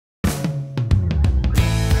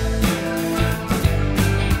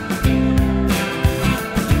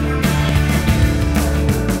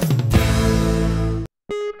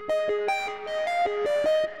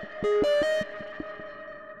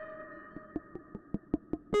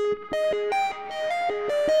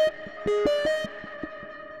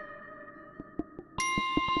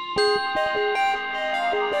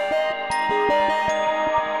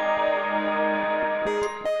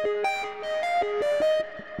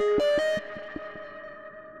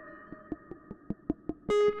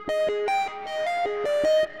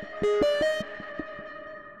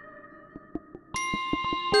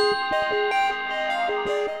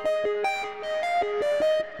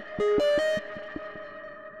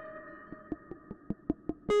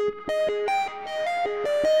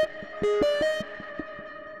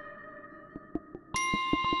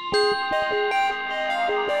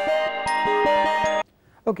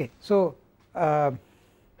Okay, so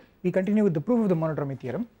we continue with the proof of the monodromy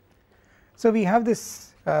theorem. So we have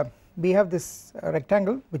this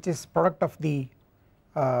rectangle which is product of the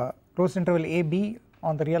closed interval AB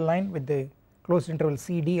on the real line with the closed interval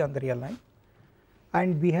CD on the real line,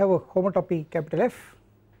 and we have a homotopy capital F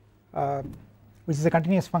which is a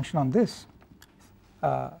continuous function on this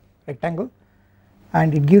rectangle,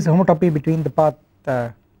 and it gives a homotopy between the path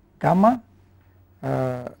gamma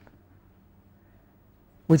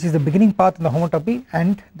which is the beginning path in the homotopy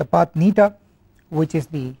and the path neta which is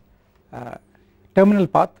the terminal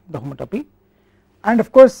path in the homotopy, and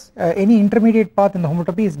of course any intermediate path in the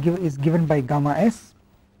homotopy is given by gamma s.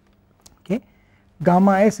 Okay,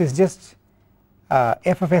 gamma s is just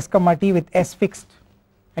f of s comma t with s fixed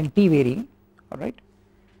and t varying, alright.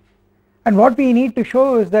 And what we need to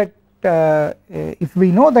show is that if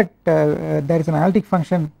we know that there is an analytic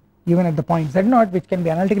function given at the point z0 which can be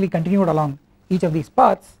analytically continued along each of these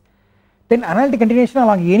paths, then analytic continuation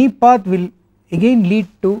along any path will again lead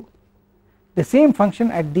to the same function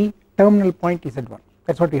at the terminal point z1.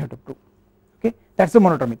 That is what we have to prove. Okay, that is the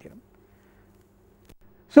monodromy theorem.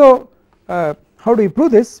 So how do we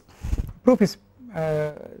prove this? Proof is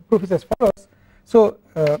as follows. So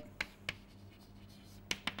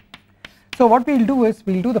what we will do is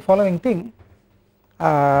we will do the following thing.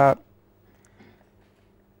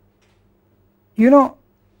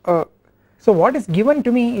 So what is given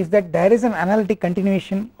to me is that there is an analytic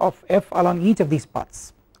continuation of f along each of these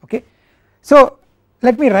paths. Okay, so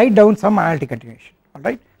let me write down some analytic continuation,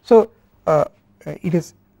 alright. So it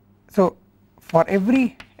is, so for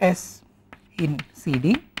every s in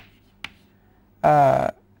CD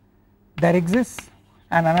there exists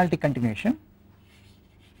an analytic continuation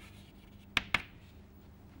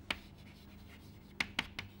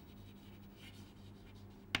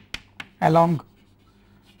along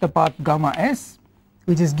the path gamma s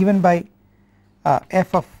which is given by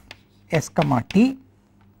f of s comma t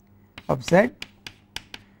of z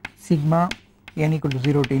sigma n equal to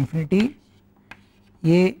 0 to infinity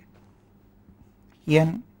a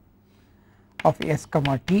n of s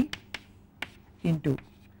comma t into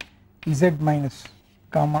z minus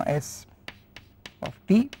gamma s of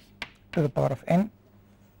t to the power of n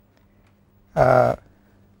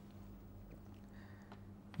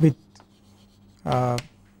with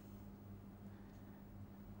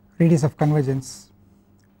radius of convergence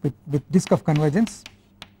with disk of convergence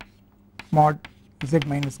mod z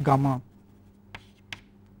minus gamma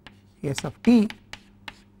s of t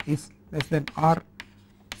is less than r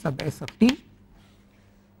sub s of t,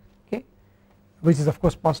 okay, which is of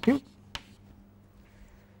course positive.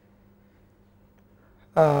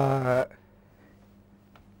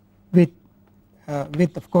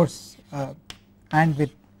 With of course and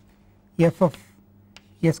with f of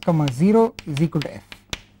s comma 0 is equal to f.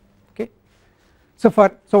 Okay, so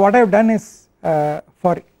what I have done is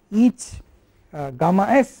for each gamma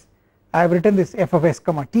s I have written this f of s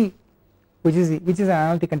comma t which is an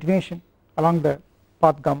analytic continuation along the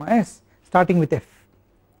path gamma s starting with f,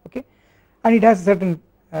 okay, and it has a certain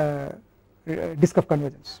disk of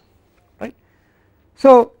convergence, right.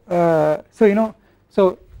 So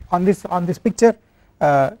so on this picture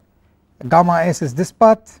gamma s is this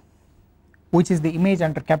path which is the image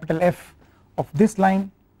under capital F of this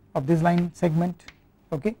line segment,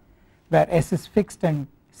 okay, where s is fixed and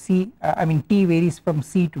c t varies from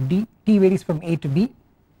c to d, t varies from a to b,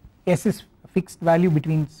 s is a fixed value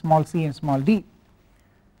between small c and small d,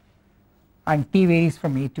 and t varies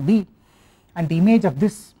from a to b, and the image of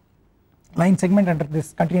this line segment under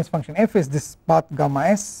this continuous function f is this path gamma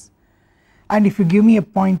s, and if you give me a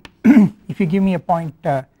point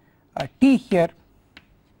t here,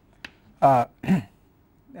 a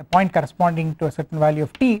point corresponding to a certain value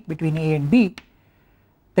of t between a and b,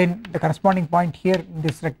 then the corresponding point here in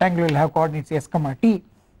this rectangle will have coordinates s comma t,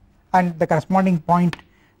 and the corresponding point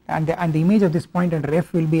and the image of this point under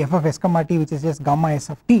f will be f of s comma t which is just gamma s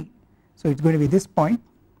of t. So it is going to be this point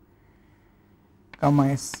gamma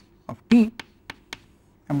s of t,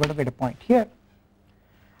 I am going to get a point here,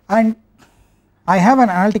 and I have an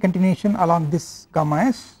analytic continuation along this gamma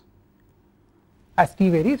s as t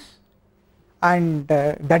varies, and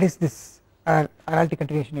that is this analytic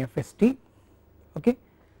continuation f s t, okay,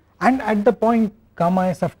 and at the point gamma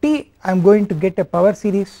s of t I am going to get a power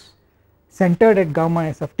series centered at gamma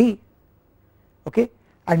s of t, okay,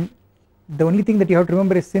 and the only thing that you have to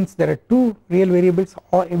remember is, since there are two real variables,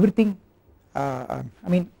 or everything I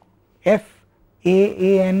mean f,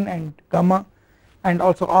 a, n and gamma and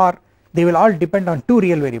also r, they will all depend on two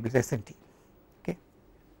real variables s and t, okay.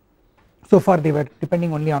 So far they were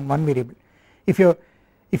depending only on one variable. If you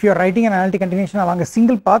are writing an analytic continuation along a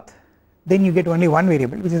single path, then you get only one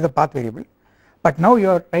variable, which is the path variable, but now you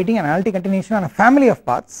are writing an analytic continuation on a family of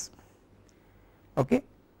paths, okay,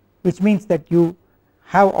 which means that you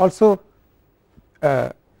have also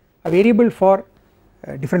a variable for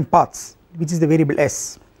different paths, which is the variable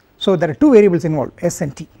s. So there are two variables involved, s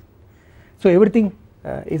and t. So everything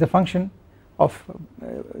is a function of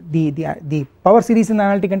the power series in the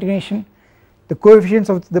analytic continuation, the coefficients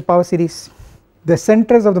of the power series, the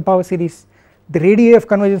centers of the power series, the radii of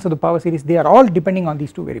convergence of the power series, they are all depending on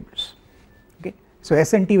these two variables, okay. So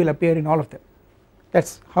s and t will appear in all of them, that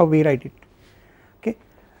is how we write it, okay.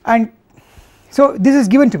 And so this is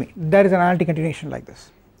given to me, there is an analytic continuation like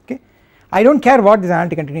this, okay. I do not care what this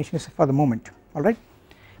analytic continuation is for the moment, alright,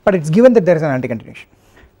 but it is given that there is an analytic continuation.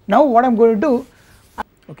 Now what I am going to do,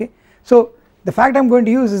 okay, so the fact I am going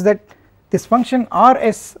to use is that this function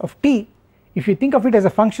rs of t, if you think of it as a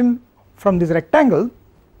function from this rectangle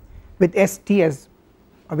with st as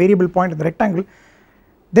a variable point in the rectangle,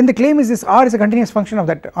 then the claim is this r is a continuous function of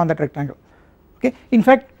that on that rectangle, okay. In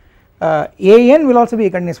fact an will also be a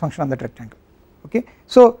continuous function on that rectangle, okay.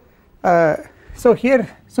 So here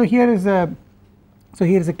is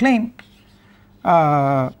a claim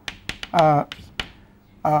r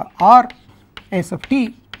s of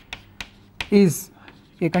t is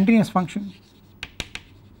a continuous function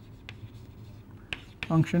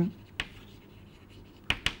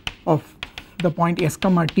of the point s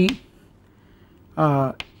comma t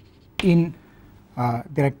in the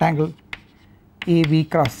rectangle AB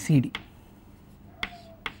cross CD.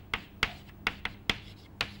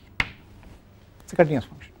 It's a continuous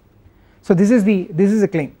function. So this is a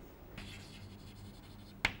claim.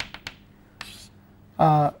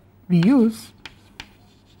 We use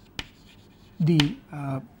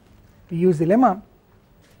the lemma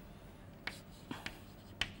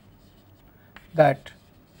that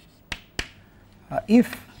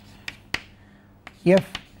if f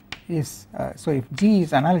is so if G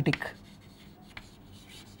is analytic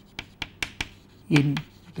in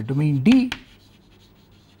the domain D,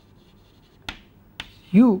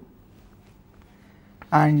 U,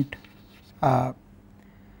 and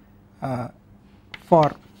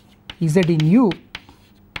for Z in U,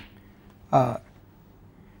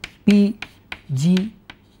 P, G,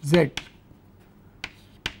 Z,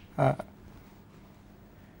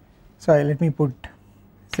 so let me put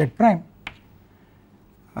Z prime,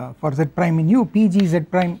 for Z prime in U, P, G, Z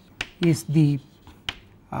prime is the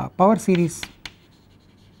power series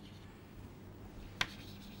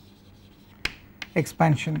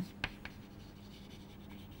expansion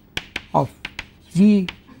of G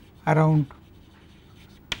around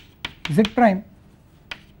Z prime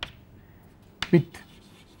with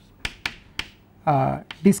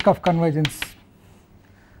disk of convergence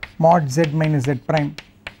mod Z minus Z prime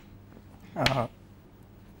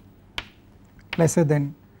lesser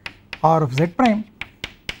than R of Z prime,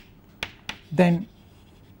 then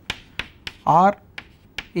R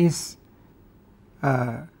is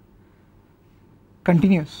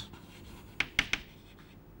continuous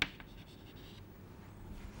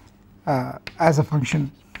as a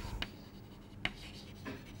function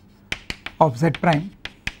of Z prime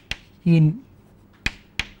in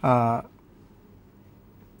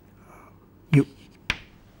U.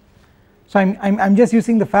 So I'm just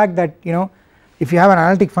using the fact that, you know, if you have an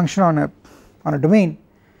analytic function on a domain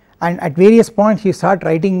and at various points you start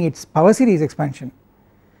writing its power series expansion,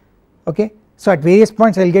 okay. So at various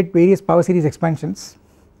points I will get various power series expansions,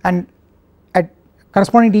 and at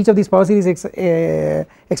corresponding to each of these power series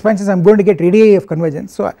expansions I am going to get radii of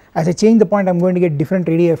convergence. So as I change the point I am going to get different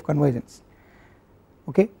radii of convergence,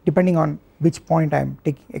 okay, depending on which point I am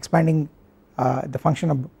expanding the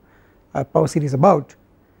function of power series about.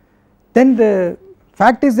 Then the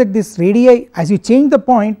fact is that this radii, as you change the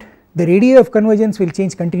point, the radii of convergence will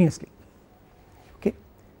change continuously, okay.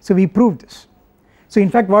 So we proved this. So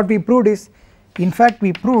in fact what we proved is, we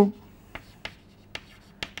proved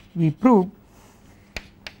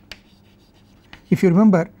if you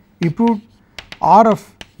remember, we proved R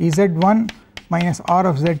of z1 minus r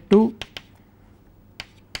of z2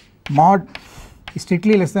 mod is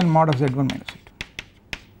strictly less than mod of z1 minus z2.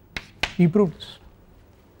 We proved this.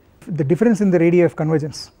 The difference in the radii of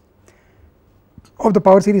convergence of the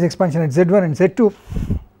power series expansion at z1 and z2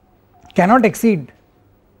 cannot exceed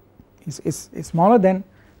is smaller than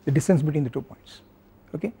the distance between the 2 points.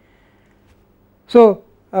 Okay. So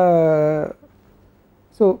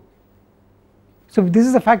so this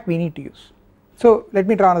is a fact we need to use. So let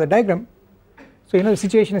me draw another diagram. So the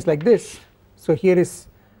situation is like this. So here is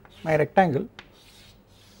my rectangle.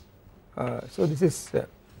 So this is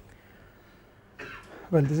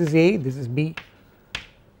well, this is A, this is B,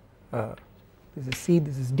 this is C,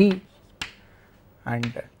 this is D,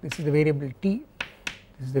 and this is the variable T,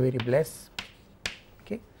 this is the variable S.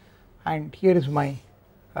 Okay, and here is my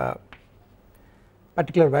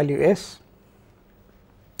particular value S.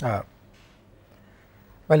 Well,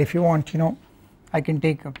 if you want, I can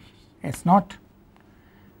take S naught,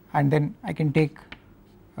 and then I can take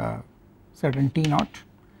certain T naught.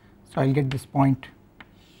 So I will get this point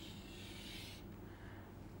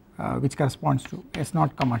which corresponds to S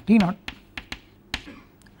naught comma T naught,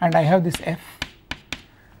 and I have this F,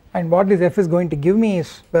 and what this F is going to give me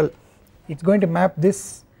is, well, it is going to map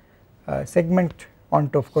this segment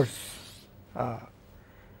onto, of course,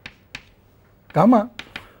 gamma,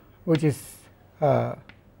 which is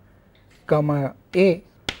gamma A,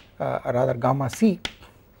 or rather gamma C.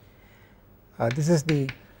 This is the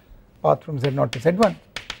path from Z0 to Z1,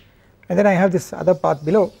 and then I have this other path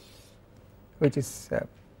below, which is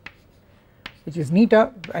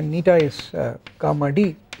neta, and neta is gamma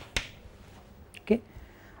D. Okay,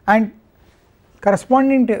 and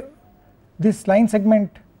corresponding to this line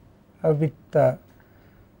segment with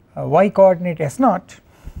y coordinate S0,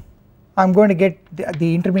 I am going to get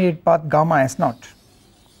the intermediate path gamma S0.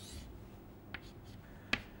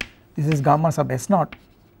 This is gamma sub S0.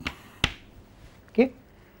 Okay,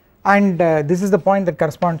 and this is the point that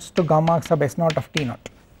corresponds to gamma sub S0 of T0.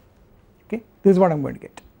 Okay, this is what I am going to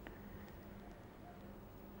get.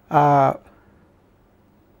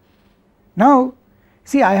 Now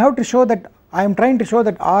see, I have to show that, I am trying to show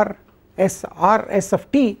that Rs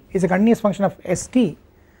of t is a continuous function of St.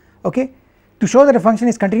 Okay, to show that a function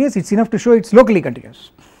is continuous, it is enough to show it is locally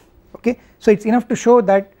continuous. Okay, so it is enough to show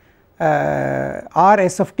that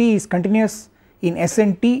Rs of t is continuous in S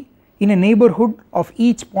and T in a neighborhood of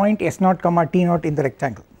each point S0 comma T0 in the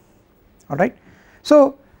rectangle. Alright,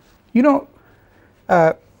 so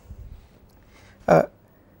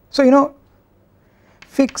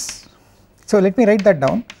fix, so let me write that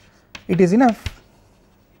down. It is enough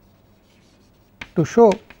to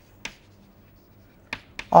show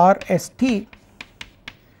Rst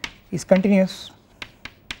is continuous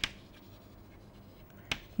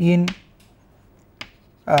in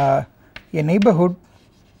a neighborhood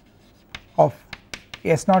of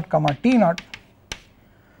S0 comma T0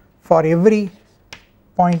 for every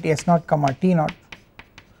point S0 comma T0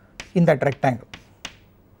 in that rectangle.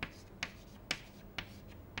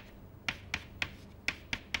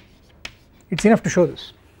 It is enough to show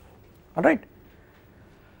this, alright,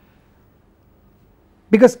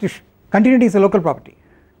 because continuity is a local property.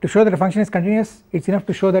 To show that a function is continuous, it is enough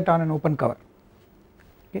to show that on an open cover.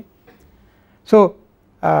 Okay, so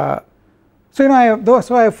I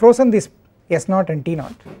have frozen this S0 and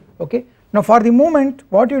T0. Okay, now for the moment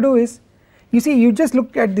what you do is, you see, you just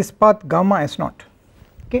look at this path gamma S0.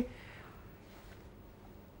 Okay,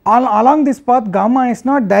 along this path gamma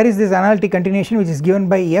S0 there is this analytic continuation which is given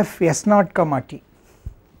by f S0 comma t.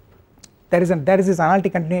 There is this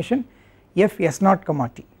analytic continuation f S0 comma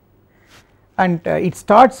t, and it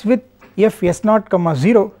starts with f S0 comma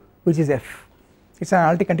 0, which is f. It is an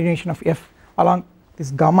analytic continuation of f along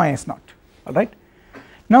this gamma S0. Alright,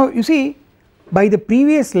 now you see, by the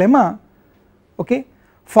previous lemma, okay,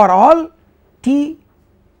 for all t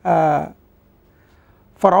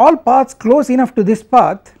for all paths close enough to this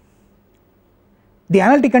path, the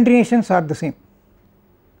analytic continuations are the same.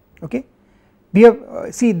 Okay, we have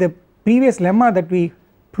see the previous lemma that we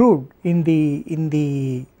proved in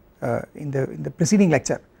the preceding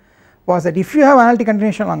lecture was that if you have analytic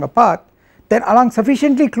continuation along a path, then along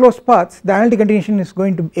sufficiently close paths the analytic continuation is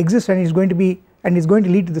going to exist and is going to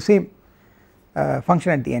lead to the same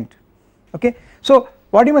function at the end. Okay, so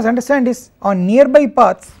what you must understand is, on nearby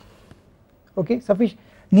paths, okay, sufficient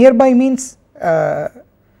nearby means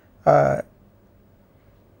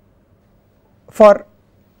for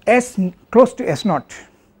S close to S0.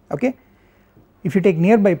 Okay, if you take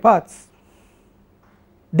nearby paths,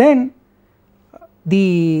 then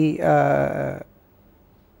the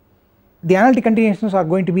the analytic continuations are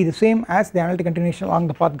going to be the same as the analytic continuation along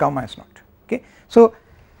the path gamma s naught. Okay, so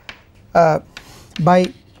by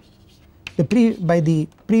the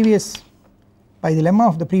lemma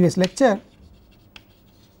of the previous lecture,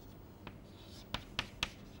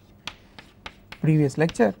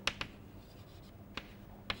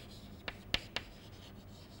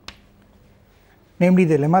 namely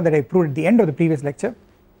the lemma that I proved at the end of the previous lecture,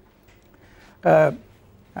 there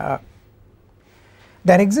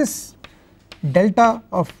exists delta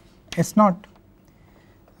of S naught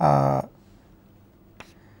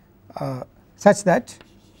such that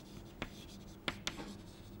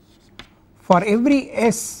for every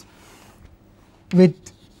S with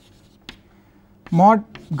mod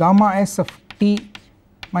gamma S of t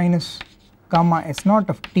minus gamma S naught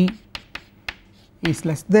of t is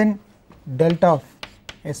less than delta of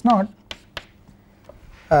S naught,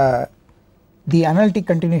 the analytic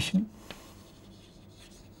continuation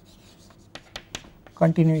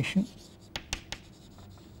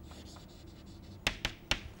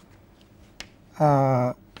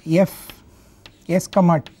f s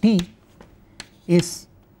comma t is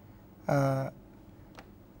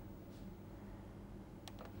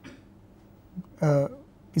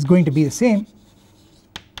going to be the same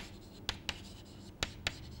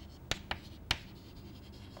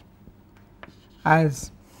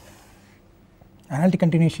as analytic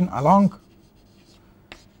continuation along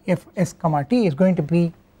f s comma t is going to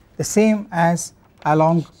be the same as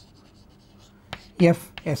along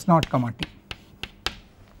f s naught comma t.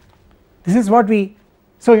 This is what we,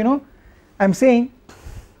 so I am saying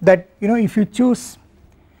that if you choose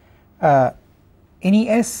any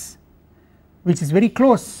s which is very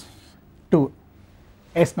close to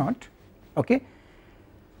s naught, okay,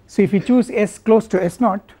 so if you choose s close to s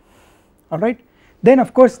naught, alright, then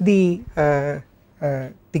of course the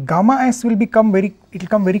gamma s will come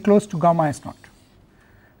very close to gamma s naught.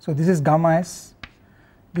 So this is gamma s,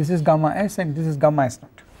 this is gamma s, and this is gamma s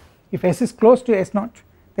naught. If s is close to s naught,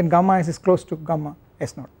 then gamma s is close to gamma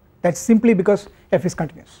s naught. That is simply because f is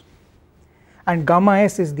continuous, and gamma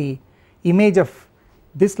s is the image of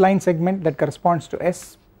this line segment that corresponds to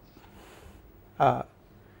s,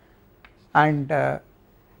 and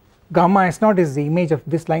gamma s naught is the image of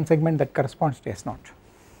this line segment that corresponds to s naught,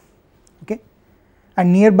 okay,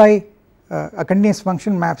 and nearby a continuous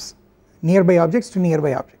function maps nearby objects to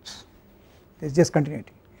nearby objects, there is just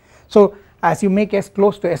continuity. So as you make s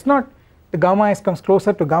close to s naught, the gamma s comes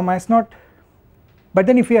closer to gamma s naught, but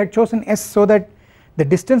then if you had chosen s so that the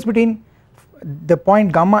distance between the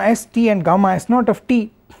point gamma s t and gamma s naught of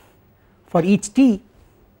t for each t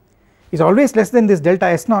is always less than this delta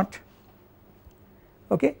s naught,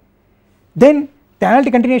 okay, then the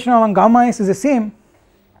analytic continuation along gamma s is the same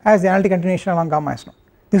as the analytic continuation along gamma s naught.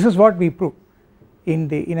 This is what we proved in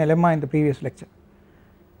a lemma in the previous lecture.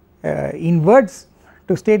 In words,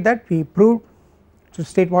 to state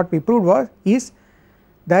what we proved is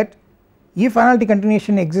that if analytic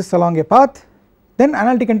continuation exists along a path, then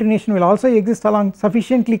analytic continuation will also exist along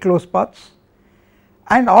sufficiently close paths,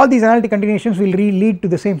 and all these analytic continuations will lead to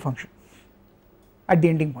the same function at the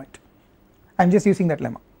ending point. I am just using that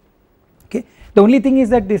lemma, okay. The only thing is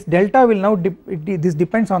that this delta will now this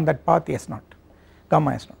depends on that path s naught,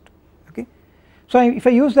 gamma s naught, okay. So if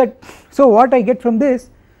I use that, so what I get from this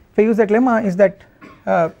if I use that lemma is that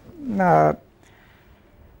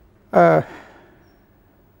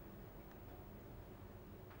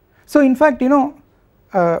so in fact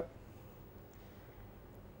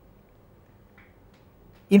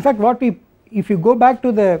what we, if you go back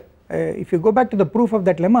to the proof of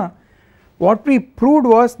that lemma, what we proved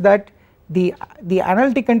was that the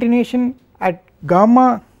analytic continuation at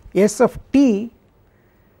gamma s of t,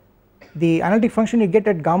 the analytic function you get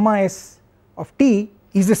at gamma s of t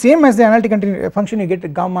is the same as the analytic function you get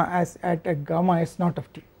at gamma s naught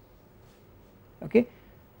of t, okay,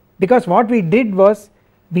 because what we did was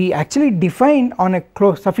we actually defined on a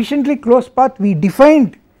sufficiently close path, we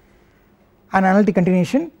defined an analytic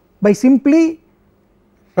continuation by simply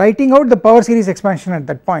writing out the power series expansion at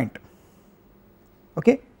that point,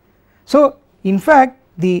 okay. So in fact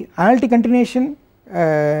the analytic continuation,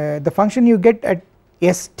 the function you get at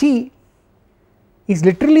st is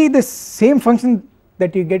literally the same function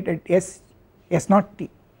that you get at s naught t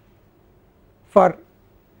for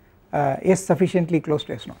s sufficiently close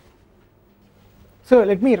to s naught. So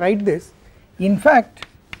let me write this. In fact,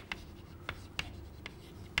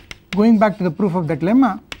 going back to the proof of that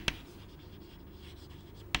lemma,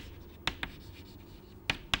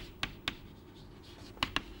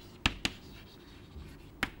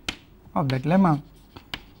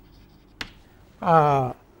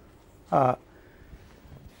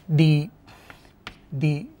 the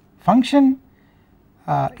the function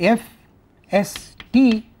f s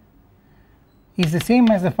t is the same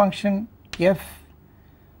as the function f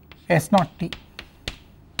s naught t.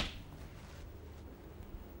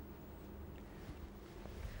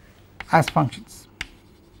 As functions.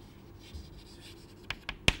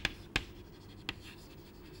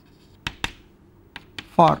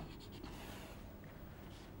 For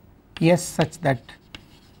S such that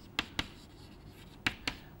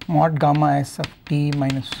mod gamma s of t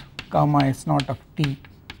minus gamma s naught of t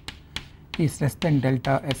is less than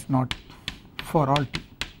delta s naught for all t.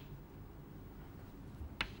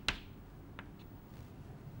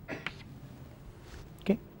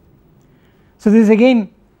 Okay. So this is again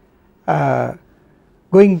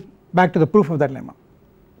going back to the proof of that lemma,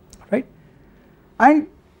 right? And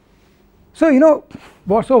so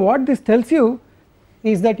so what this tells you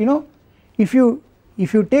is that if you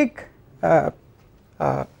take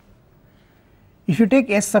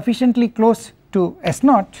S sufficiently close to S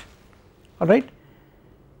naught, alright,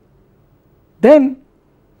 then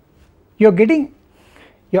you are getting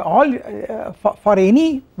for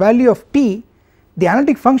any value of t, the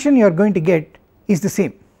analytic function you are going to get is the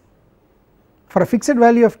same for a fixed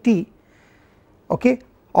value of t, okay,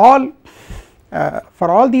 for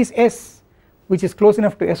all these S which is close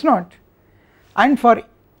enough to S naught, and for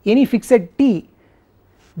any fixed t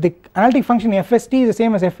the analytic function fst is the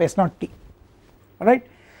same as fs naught t, alright.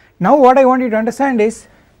 Now what I want you to understand is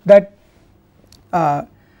that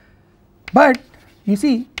but you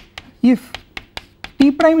see, if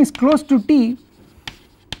t prime is close to t,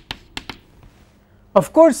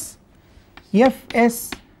 of course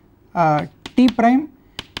fs t prime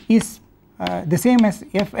is the same as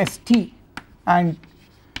fst, and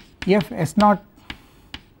fs naught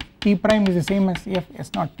t prime is the same as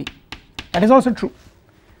fs naught t. That is also true.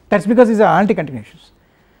 That is because these are analytic continuations.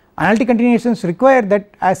 Analytic continuations require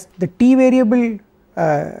that as the t variable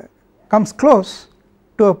comes close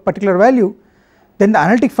to a particular value, then the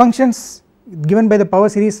analytic functions given by the power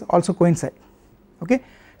series also coincide, okay.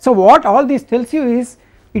 So what all this tells you is,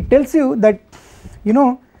 it tells you that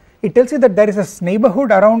there is a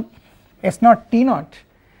neighborhood around s naught t naught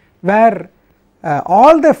where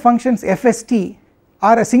all the functions fst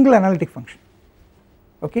are a single analytic function,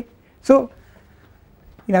 okay. So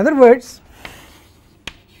in other words,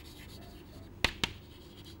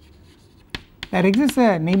 there exists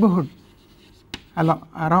a neighborhood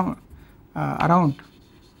around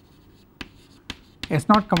s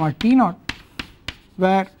naught comma t naught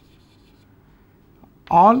where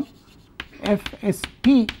all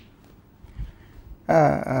fst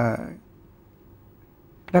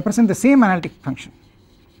represent the same analytic function.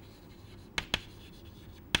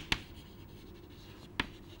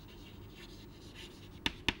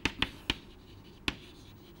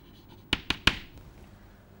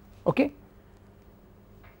 Okay,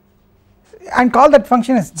 and call that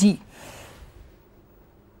function as g,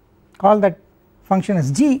 call that function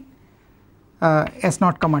as g s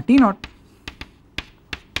naught comma t naught,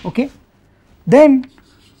 okay. Then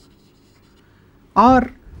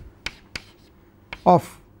r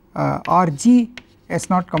of rg s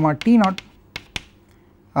naught comma t naught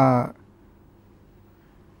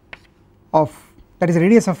of, that is the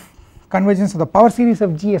radius of convergence of the power series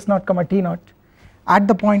of g s naught comma t naught at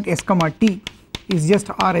the point s comma t is just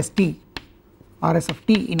rst, rs of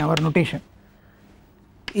t in our notation,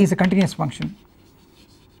 is a continuous function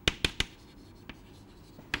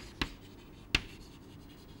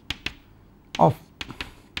of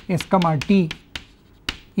s comma t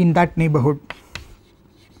in that neighborhood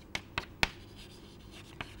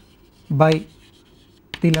by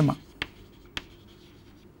the lemma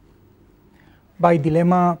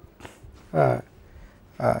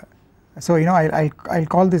so I'll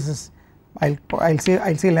call this as I'll say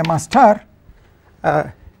lemma star,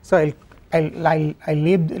 so I'll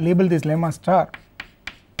label this lemma star,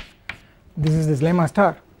 this is this lemma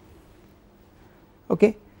star,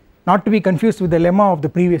 okay, not to be confused with the lemma of the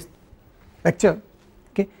previous lecture,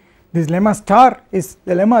 okay. This lemma star is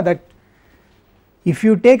the lemma that if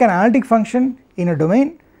you take an analytic function in a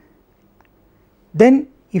domain, then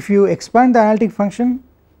if you expand the analytic function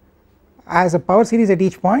as a power series at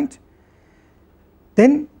each point,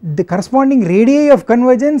 then the corresponding radii of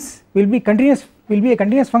convergence will be a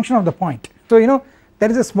continuous function of the point. So there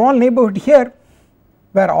is a small neighborhood here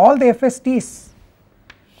where all the fst's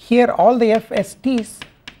here, all the fst's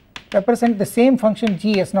represent the same function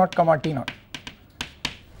g s naught comma t naught.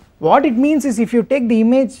 What it means is, if you take the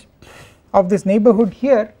image of this neighborhood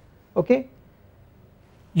here, okay,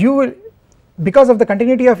 you will, because of the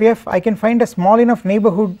continuity of f, I can find a small enough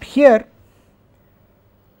neighborhood here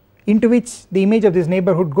into which the image of this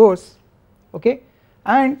neighborhood goes, okay,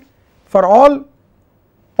 and for all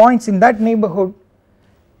points in that neighborhood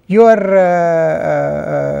you are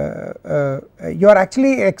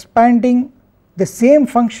actually expanding the same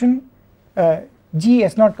function g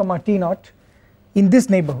s naught comma t naught in this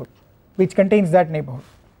neighborhood which contains that neighborhood,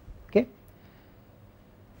 okay.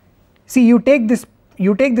 See, you take this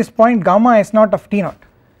point gamma s naught of t naught,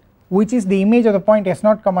 which is the image of the point s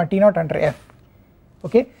naught comma t naught under f,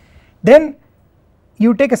 okay, then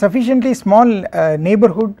you take a sufficiently small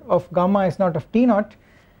neighborhood of gamma s naught of t naught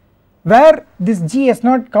where this g s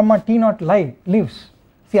naught comma t naught lives.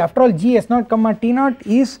 See, after all, g s naught comma t naught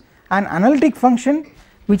is an analytic function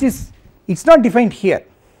which is, it's not defined here,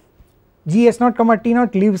 g s naught comma t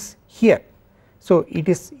naught lives here, so it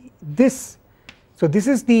is this, so this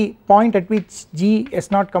is the point at which g s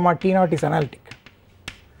naught comma t naught is analytic,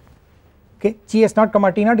 okay, g s naught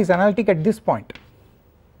comma t naught is analytic at this point,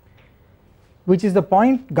 which is the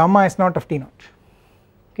point gamma s naught of t naught,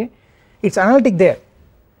 okay, it is analytic there,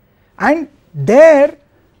 and there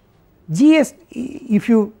gs, if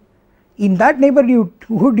you in that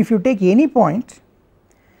neighborhood if you take any point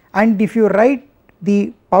and if you write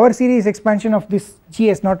the power series expansion of this g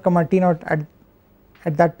s naught comma t naught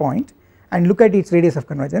at that point and look at its radius of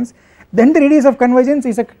convergence, then the radius of convergence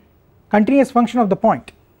is a continuous function of the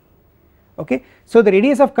point, okay. So the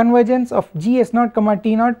radius of convergence of g s naught comma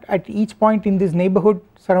t naught at each point in this neighborhood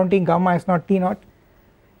surrounding gamma s naught t naught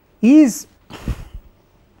is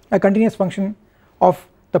a continuous function of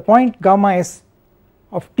the point gamma s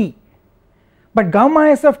of t, but gamma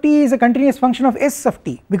s of t is a continuous function of s of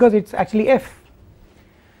t because it is actually f.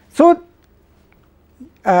 So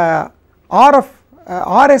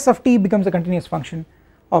rs of t becomes a continuous function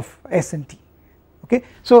of s and t, okay.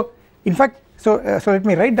 So in fact, so let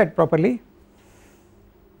me write that properly.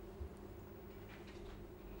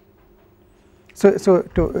 So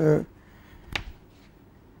to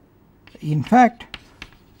in fact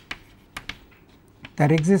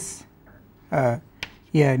there exists a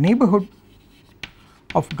neighborhood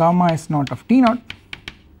of gamma s naught of t naught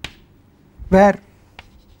where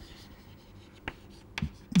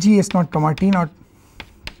g s naught comma t naught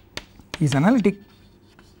is analytic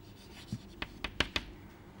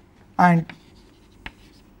and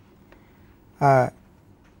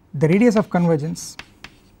the radius of convergence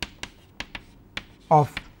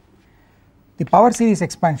of the power series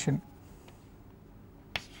expansion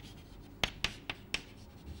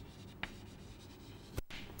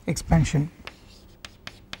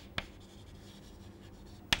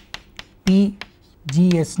p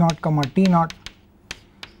g s naught comma t naught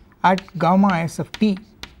at gamma s of t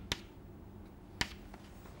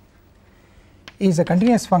is a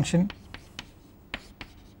continuous function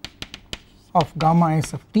of gamma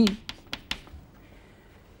s of t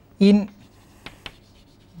in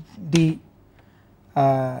the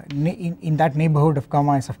in that neighborhood of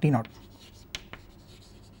gamma s of t naught.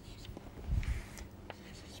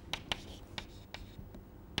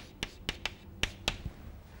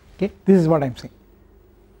 Okay, this is what I am saying,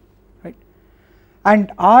 right,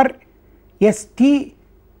 and R S T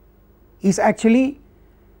is actually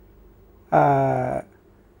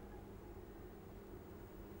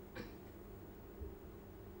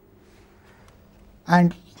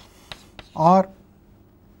and R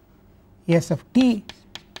S of t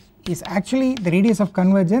is actually the radius of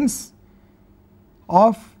convergence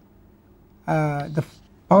of the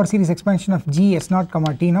power series expansion of g s naught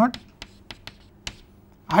comma t naught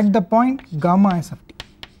at the point gamma s of t,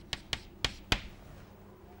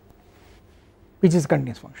 which is a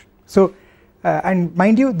continuous function. So and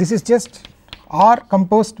mind you, this is just R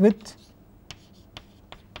composed with,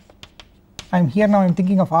 I am here now I am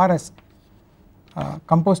thinking of R as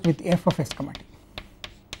composed with f of s comma t,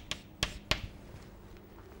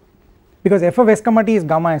 because f of s comma t is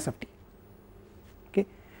gamma s of t, okay.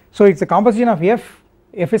 So it is a composition of f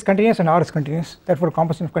is continuous and R is continuous, therefore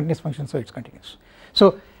composition of continuous function, so it is continuous.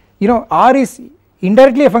 So you know R is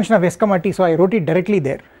indirectly a function of s comma t, so I wrote it directly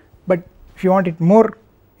there, but if you want it more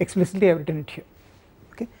explicitly I have written it here,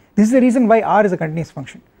 okay. This is the reason why R is a continuous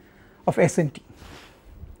function of s and t,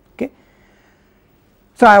 okay.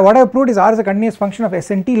 So what I have proved is R is a continuous function of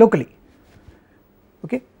s and t locally,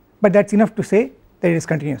 okay, but that is enough to say that it is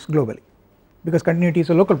continuous globally, because continuity is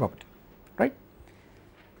a local property, right,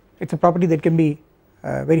 it is a property that can be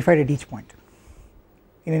verified at each point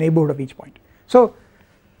in a neighborhood of each point. So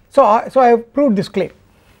I have proved this claim,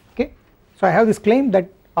 okay. So I have this claim that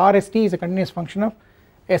RST is a continuous function of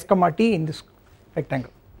s comma t in this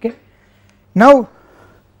rectangle, okay. Now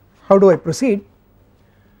how do I proceed?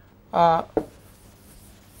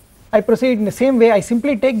 I proceed in the same way. I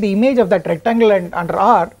simply take the image of that rectangle and under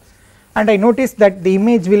R, and I notice that the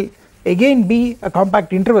image will again be a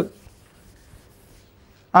compact interval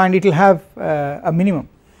and it will have a minimum,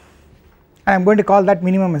 and I am going to call that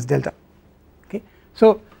minimum as delta. Okay,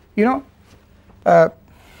 so you know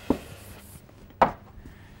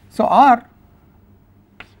so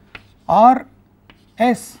R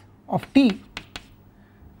S of t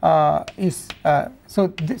is so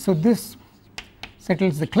this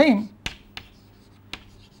settles the claim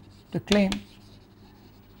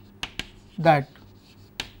that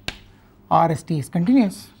RST is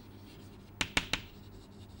continuous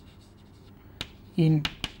in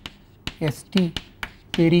ST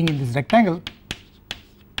varying in this rectangle.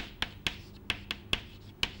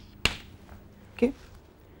 Okay,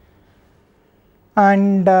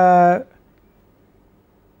 and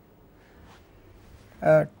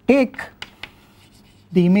take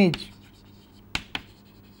the image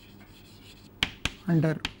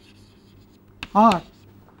under R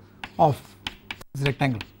of this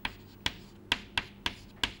rectangle.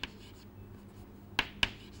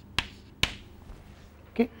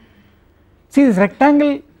 Okay, see this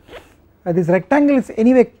rectangle is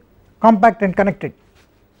anyway compact and connected.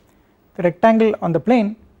 The rectangle on the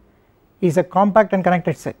plane is a compact and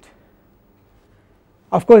connected set.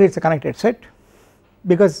 Of course it is a connected set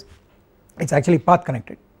because it is actually path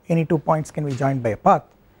connected. Any two points can be joined by a path,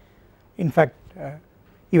 in fact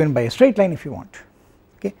even by a straight line if you want.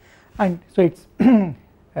 Okay, and so it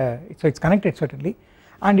is connected certainly,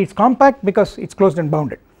 and it is compact because it is closed and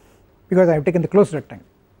bounded, because I have taken the closed rectangle.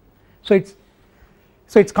 So it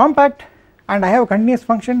is compact, and I have a continuous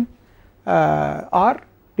function R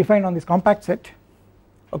defined on this compact set.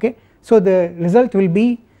 Okay, so the result will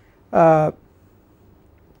be the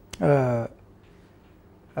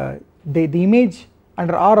image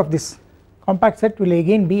under R of this compact set will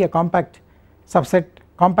again be a compact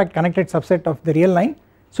connected subset of the real line.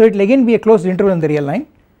 So it will again be a closed interval in the real line.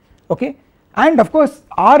 Okay, and of course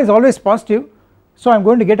R is always positive, so I am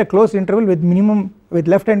going to get a closed interval with minimum with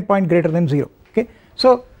left endpoint greater than 0. Okay,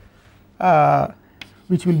 so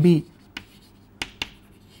which will be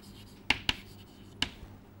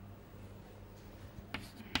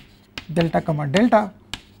delta comma delta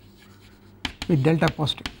with delta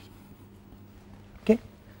positive. Okay,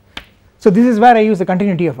 so this is where I use the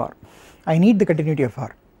continuity of R. I need the continuity of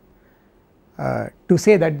R to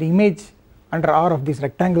say that the image under R of this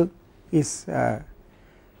rectangle is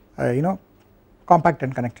compact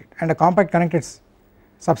and connected, and a compact connected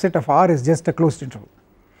subset of R is just a closed interval.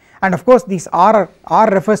 And of course these R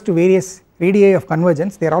refers to various radii of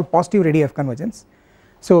convergence, they are all positive radii of convergence.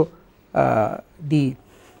 So so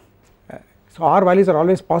R values are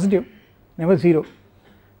always positive, never 0,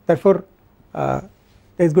 therefore there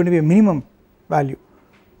is going to be a minimum value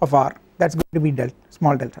of R, that is going to be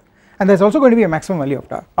small delta, and there is also going to be a maximum value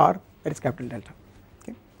of R, that is capital delta.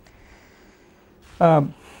 Okay.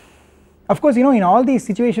 Of course in all these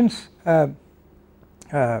situations I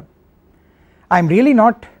am really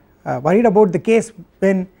not worried about the case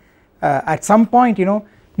when at some point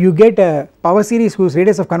you get a power series whose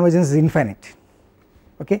radius of convergence is infinite.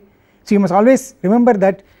 Okay, so you must always remember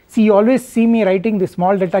that. See, you always see me writing this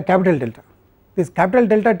small delta capital delta. This capital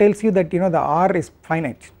delta tells you that the R is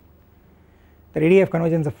finite, the radii of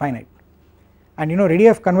convergence are finite, and radii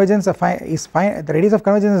of convergence the radius of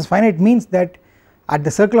convergence is finite means that at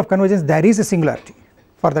the circle of convergence there is a singularity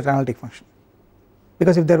for that analytic function,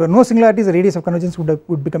 because if there were no singularities the radius of convergence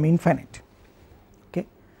would become infinite. Okay,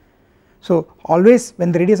 so always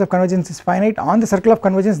when the radius of convergence is finite on the circle of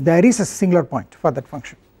convergence there is a singular point for that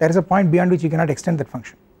function, there is a point beyond which you cannot extend that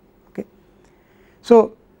function. Okay,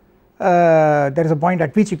 so there is a point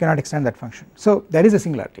at which you cannot extend that function, so there is a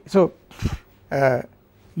singularity. So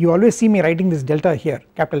you always see me writing this delta here,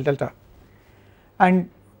 capital delta, and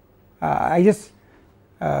I just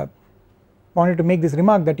wanted to make this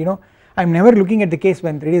remark that I am never looking at the case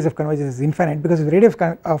when the radius of convergence is infinite, because if the radius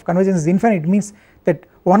of convergence is infinite it means that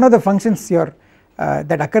one of the functions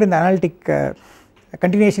that occur in the analytic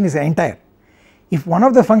continuation is entire. If one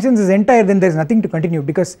of the functions is entire then there is nothing to continue,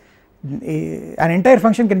 because an entire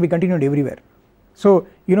function can be continued everywhere. So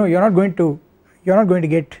you're not going to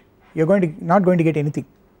get anything,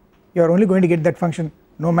 you are only going to get that function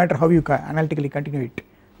no matter how you analytically continue it.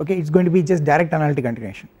 Okay, it is going to be just direct analytic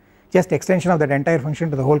continuation, just extension of that entire function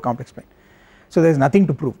to the whole complex plane, so there is nothing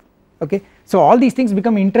to prove. Okay, so all these things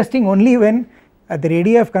become interesting only when the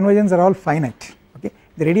radii of convergence are all finite. Okay,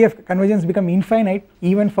 the radii of convergence become infinite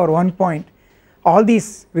even for one point, all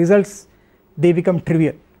these results they become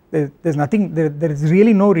trivial, there is nothing, there is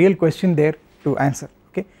really no real question there to answer.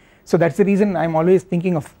 Okay, so that is the reason I am always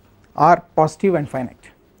thinking of are positive and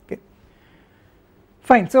finite. Okay,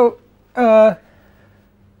 fine. So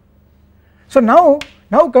so now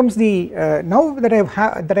comes the now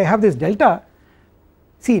that I have this delta.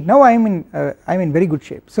 See, now I am in very good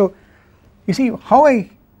shape. So you see how I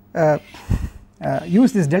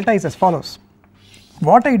use this delta is as follows.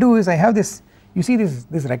 What I do is I have this, you see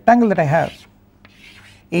this rectangle that I have,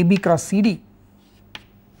 AB cross CD.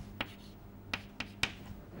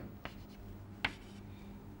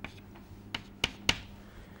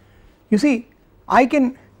 You see, I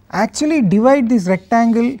can actually divide this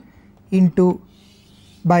rectangle into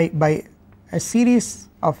by a series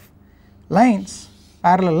of lines,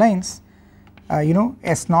 parallel lines, you know,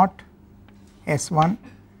 S0, S1,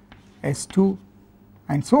 S2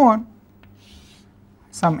 and so on,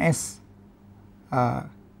 some S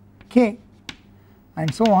K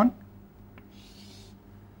and so on,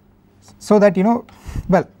 so that, you know,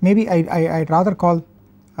 well, maybe I'd rather call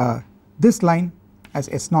this line as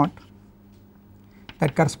S0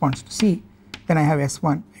 that corresponds to C, then I have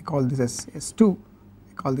S1, I call this as S2,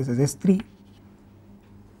 I call this as S3.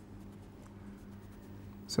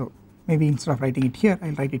 So maybe instead of writing it here, I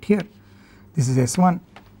will write it here. This is S1,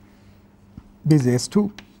 this is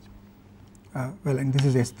S2, well, and this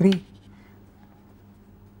is S3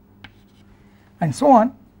 and so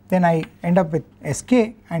on. Then I end up with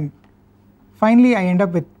Sk, and finally I end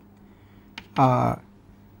up with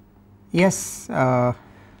S,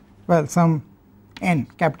 well, some n,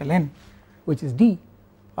 capital N, which is D,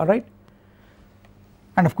 alright,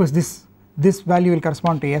 and of course this value will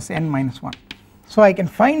correspond to Sn minus 1. So I can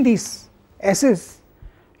find these S's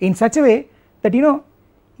in such a way that, you know,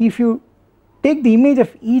 if you take the image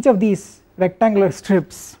of each of these rectangular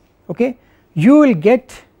strips, okay, you will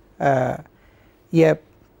get a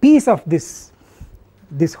piece of this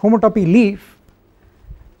homotopy leaf.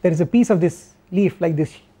 There is a piece of this leaf like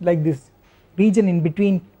this region in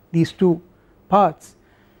between these two paths,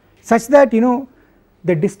 such that, you know,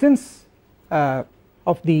 the distance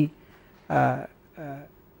of the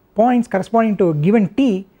points corresponding to a given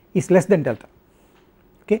t is less than delta.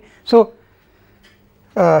 Okay, so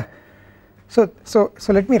so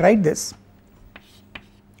let me write this.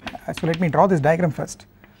 So let me draw this diagram first.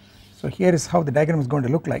 So here is how the diagram is going to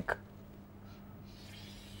look like.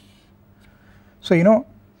 So, you know,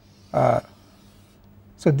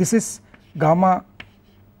 so this is gamma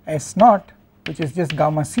S0, which is just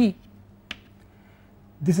gamma C,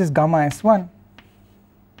 this is gamma S1,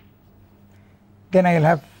 then I will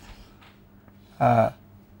have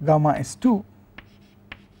gamma S2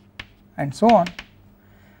 and so on,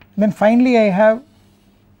 and then finally I have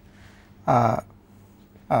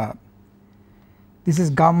this is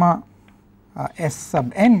gamma S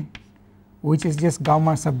sub n, which is just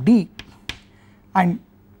gamma sub d, and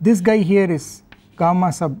this guy here is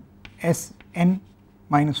gamma sub Sn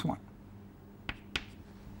minus 1.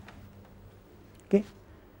 Okay,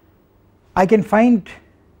 I can find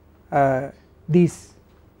these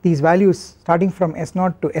values starting from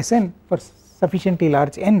S0 to Sn for sufficiently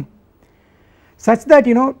large n, such that,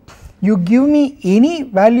 you know, you give me any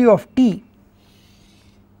value of t,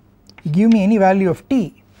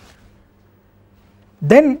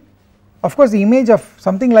 then of course the image of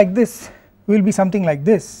something like this will be something like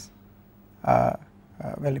this.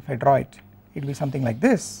 Well, if I draw it, it will be something like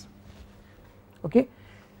this. Okay,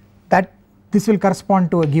 that this will correspond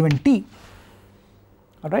to a given t.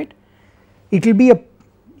 Alright, it will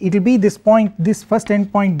be this point, this first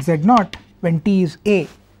endpoint Z0 when t is a,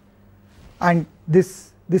 and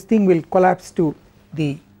this thing will collapse to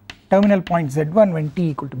the terminal point Z1 when t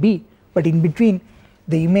equal to b, but in between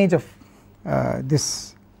the image of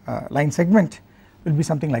this line segment will be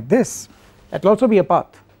something like this. That will also be a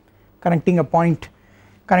path connecting a point,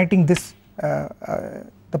 connecting this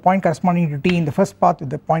the point corresponding to t in the first path with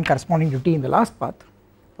the point corresponding to t in the last path.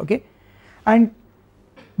 Okay, and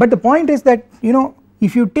but the point is that, you know,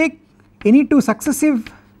 if you take any two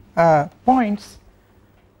successive points,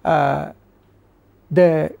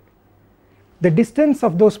 the distance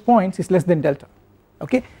of those points is less than delta.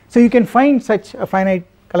 Okay, so you can find such a finite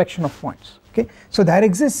collection of points. Okay, so there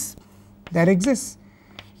exists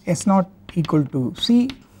S0 equal to C,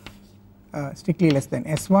 strictly less than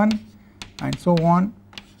S1 and so on,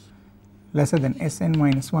 lesser than Sn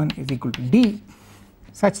minus 1 is equal to D,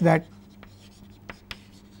 such that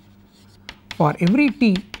for every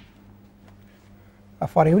t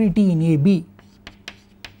in AB,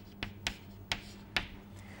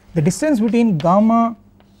 the distance between gamma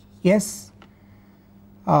S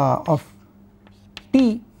of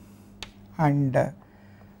t and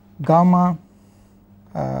gamma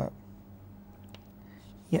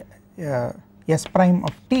S prime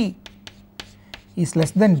of t is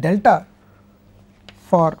less than delta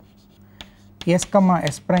for S comma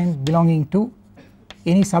S prime belonging to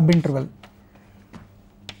any subinterval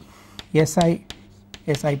Si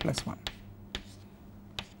plus 1,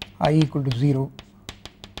 I equal to 0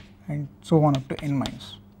 and so on up to n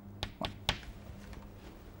minus 1.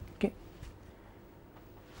 Okay.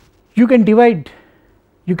 You can divide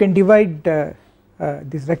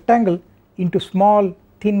this rectangle into small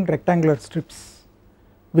thin rectangular strips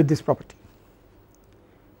with this property.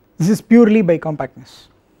 This is purely by compactness.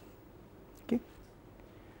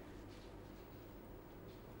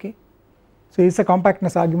 Okay, so it's a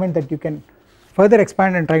compactness argument that you can further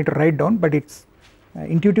expand and try to write down, but it's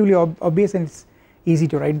intuitively obvious and it's easy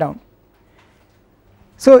to write down.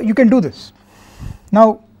 So you can do this.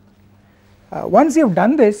 Now once you have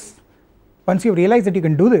done this, once you realize that you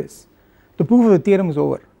can do this, the proof of the theorem is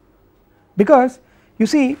over, because you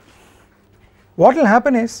see what will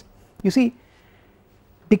happen is, you see,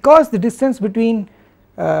 because the distance between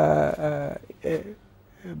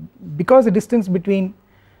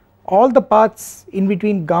all the paths in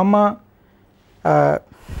between gamma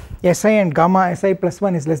Si and gamma Si plus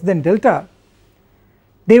 1 is less than delta,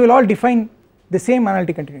 they will all define the same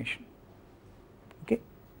analytic continuation. Okay,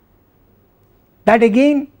 that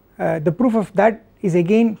again the proof of that is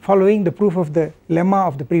again following the proof of the lemma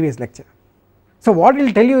of the previous lecture. So what it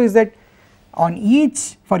will tell you is that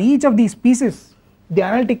for each of these pieces, the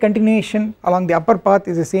analytic continuation along the upper path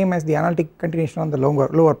is the same as the analytic continuation on the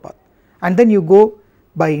lower path, and then you go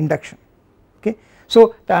by induction. Okay,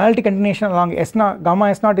 so the analytic continuation along gamma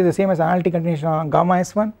S0 is the same as analytic continuation along gamma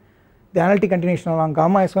S1, the analytic continuation along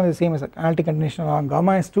gamma S1 is the same as analytic continuation along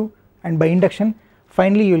gamma S2, and by induction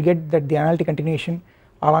finally you will get that the analytic continuation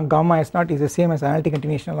along gamma S0 is the same as analytic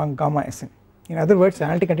continuation along gamma Sn. In other words,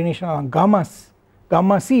 analytic continuation along gamma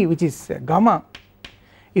C, which is gamma,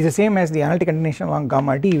 is the same as the analytic continuation along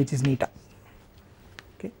gamma D, which is neta.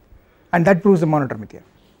 Okay, and that proves the monodromy theorem.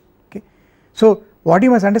 Okay, so what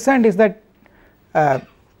you must understand is that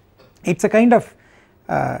it's a kind of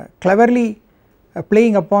cleverly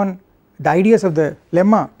playing upon the ideas of the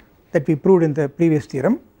lemma that we proved in the previous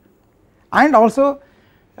theorem, and also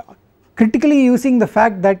critically using the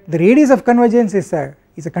fact that the radius of convergence is a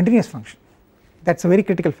continuous function. That is a very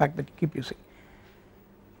critical fact that you keep using.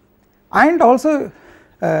 And also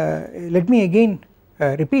let me again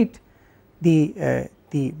repeat the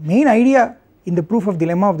main idea in the proof of the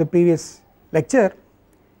lemma of the previous lecture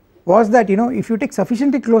was that, you know, if you take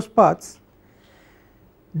sufficiently closed paths,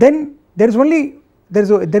 then there is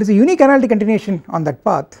a unique analytic continuation on that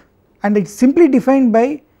path, and it is simply defined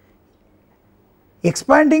by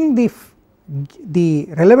expanding the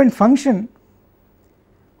relevant function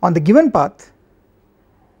on the given path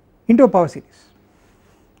into a power series.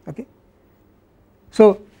 Okay,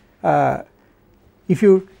 so if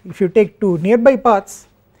you take two nearby paths,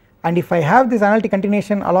 and if I have this analytic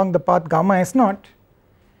continuation along the path gamma S0,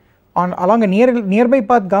 along a nearby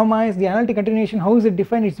path gamma S, the analytic continuation, how is it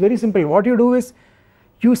defined? It is very simple. What you do is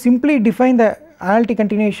you simply define the analytic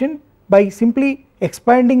continuation by simply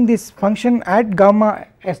expanding this function at gamma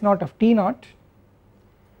S0 of T0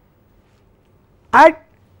 at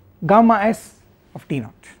gamma S of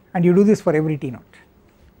T0, and you do this for every T0.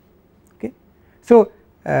 Okay, so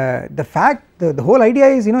the whole idea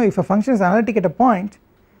is, you know, if a function is analytic at a point,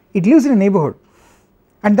 it lives in a neighborhood,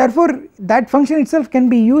 and therefore that function itself can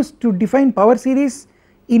be used to define power series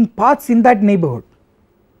in paths in that neighborhood.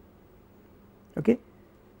 Okay,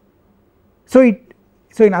 so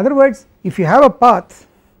in other words, if you have a path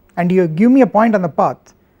and you give me a point on the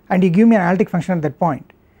path and you give me an analytic function at that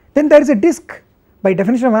point, then there is a disk. By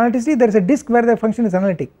definition of analyticity, there is a disk where the function is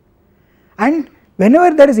analytic, and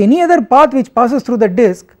whenever there is any other path which passes through the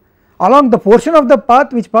disk, along the portion of the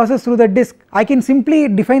path which passes through the disk, I can simply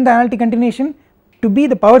define the analytic continuation to be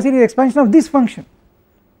the power series expansion of this function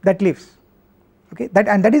that lives. Okay,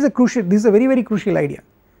 that is a crucial, this is a very crucial idea.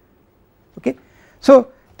 Okay,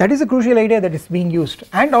 so that is a crucial idea that is being used,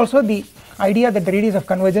 and also the idea that the radius of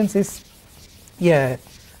convergence is a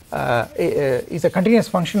continuous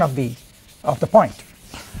function of the point.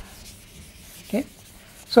 Okay,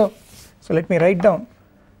 so let me write down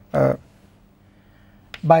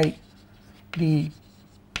by the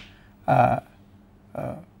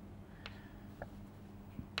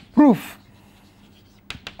proof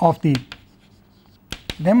of the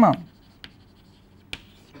lemma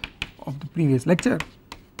of the previous lecture.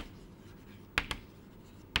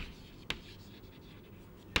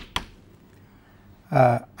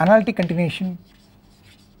 Analytic continuation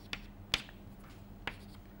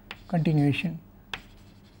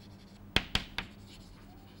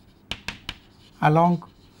along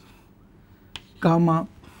gamma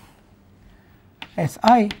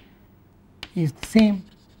Si is the same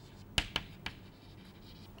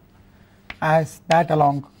as that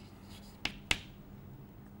along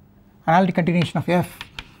analytic continuation of f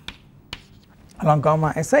along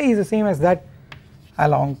gamma Si is the same as that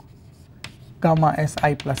along gamma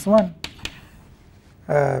Si plus 1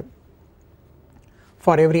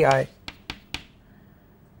 for every I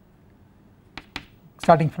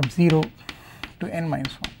starting from 0 to n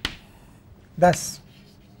minus 1. Thus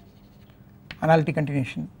analytic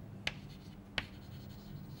continuation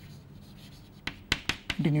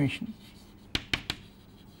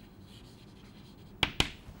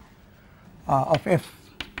of f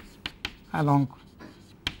along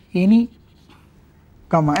any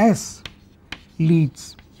gamma s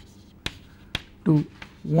leads to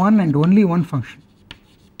one and only one function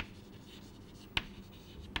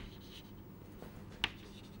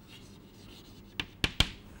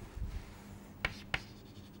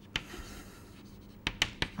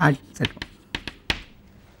at Z1,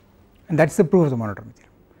 and that is the proof of the monodromy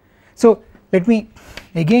theorem. So let me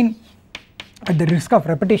again, at the risk of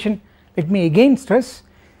repetition, let me again stress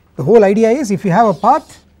the whole idea is if you have a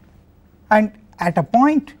path and at a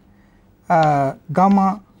point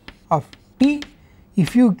gamma of t,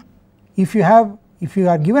 if you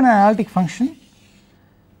are given an analytic function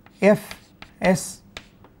f s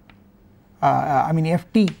I mean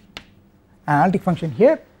f t, analytic function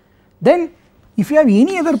here, then if you have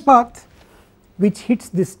any other path which hits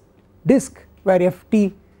this disk where f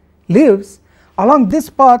t lives, along this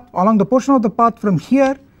path, along the portion of the path from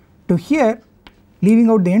here to here, leaving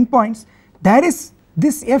out the endpoints, there is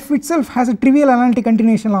this f itself has a trivial analytic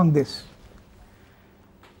continuation along this.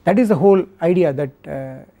 That is the whole idea that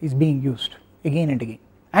is being used again and again,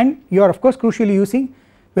 and you are of course crucially using,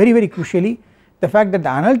 very crucially, the fact that the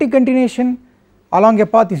analytic continuation along a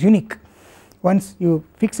path is unique. Once you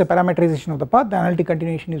fix a parameterization of the path, the analytic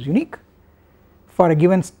continuation is unique for a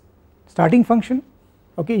given starting function.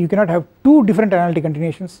 Okay, you cannot have two different analytic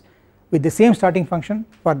continuations with the same starting function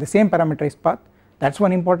for the same parameterized path. That is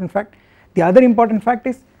one important fact. The other important fact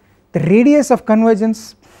is the radius of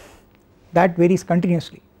convergence, that varies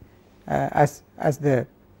continuously as the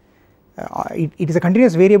it is a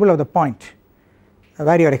continuous variable of the point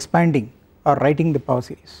where you are expanding or writing the power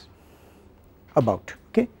series about.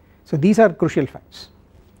 Okay, so these are crucial facts.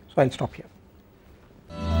 So I will stop here.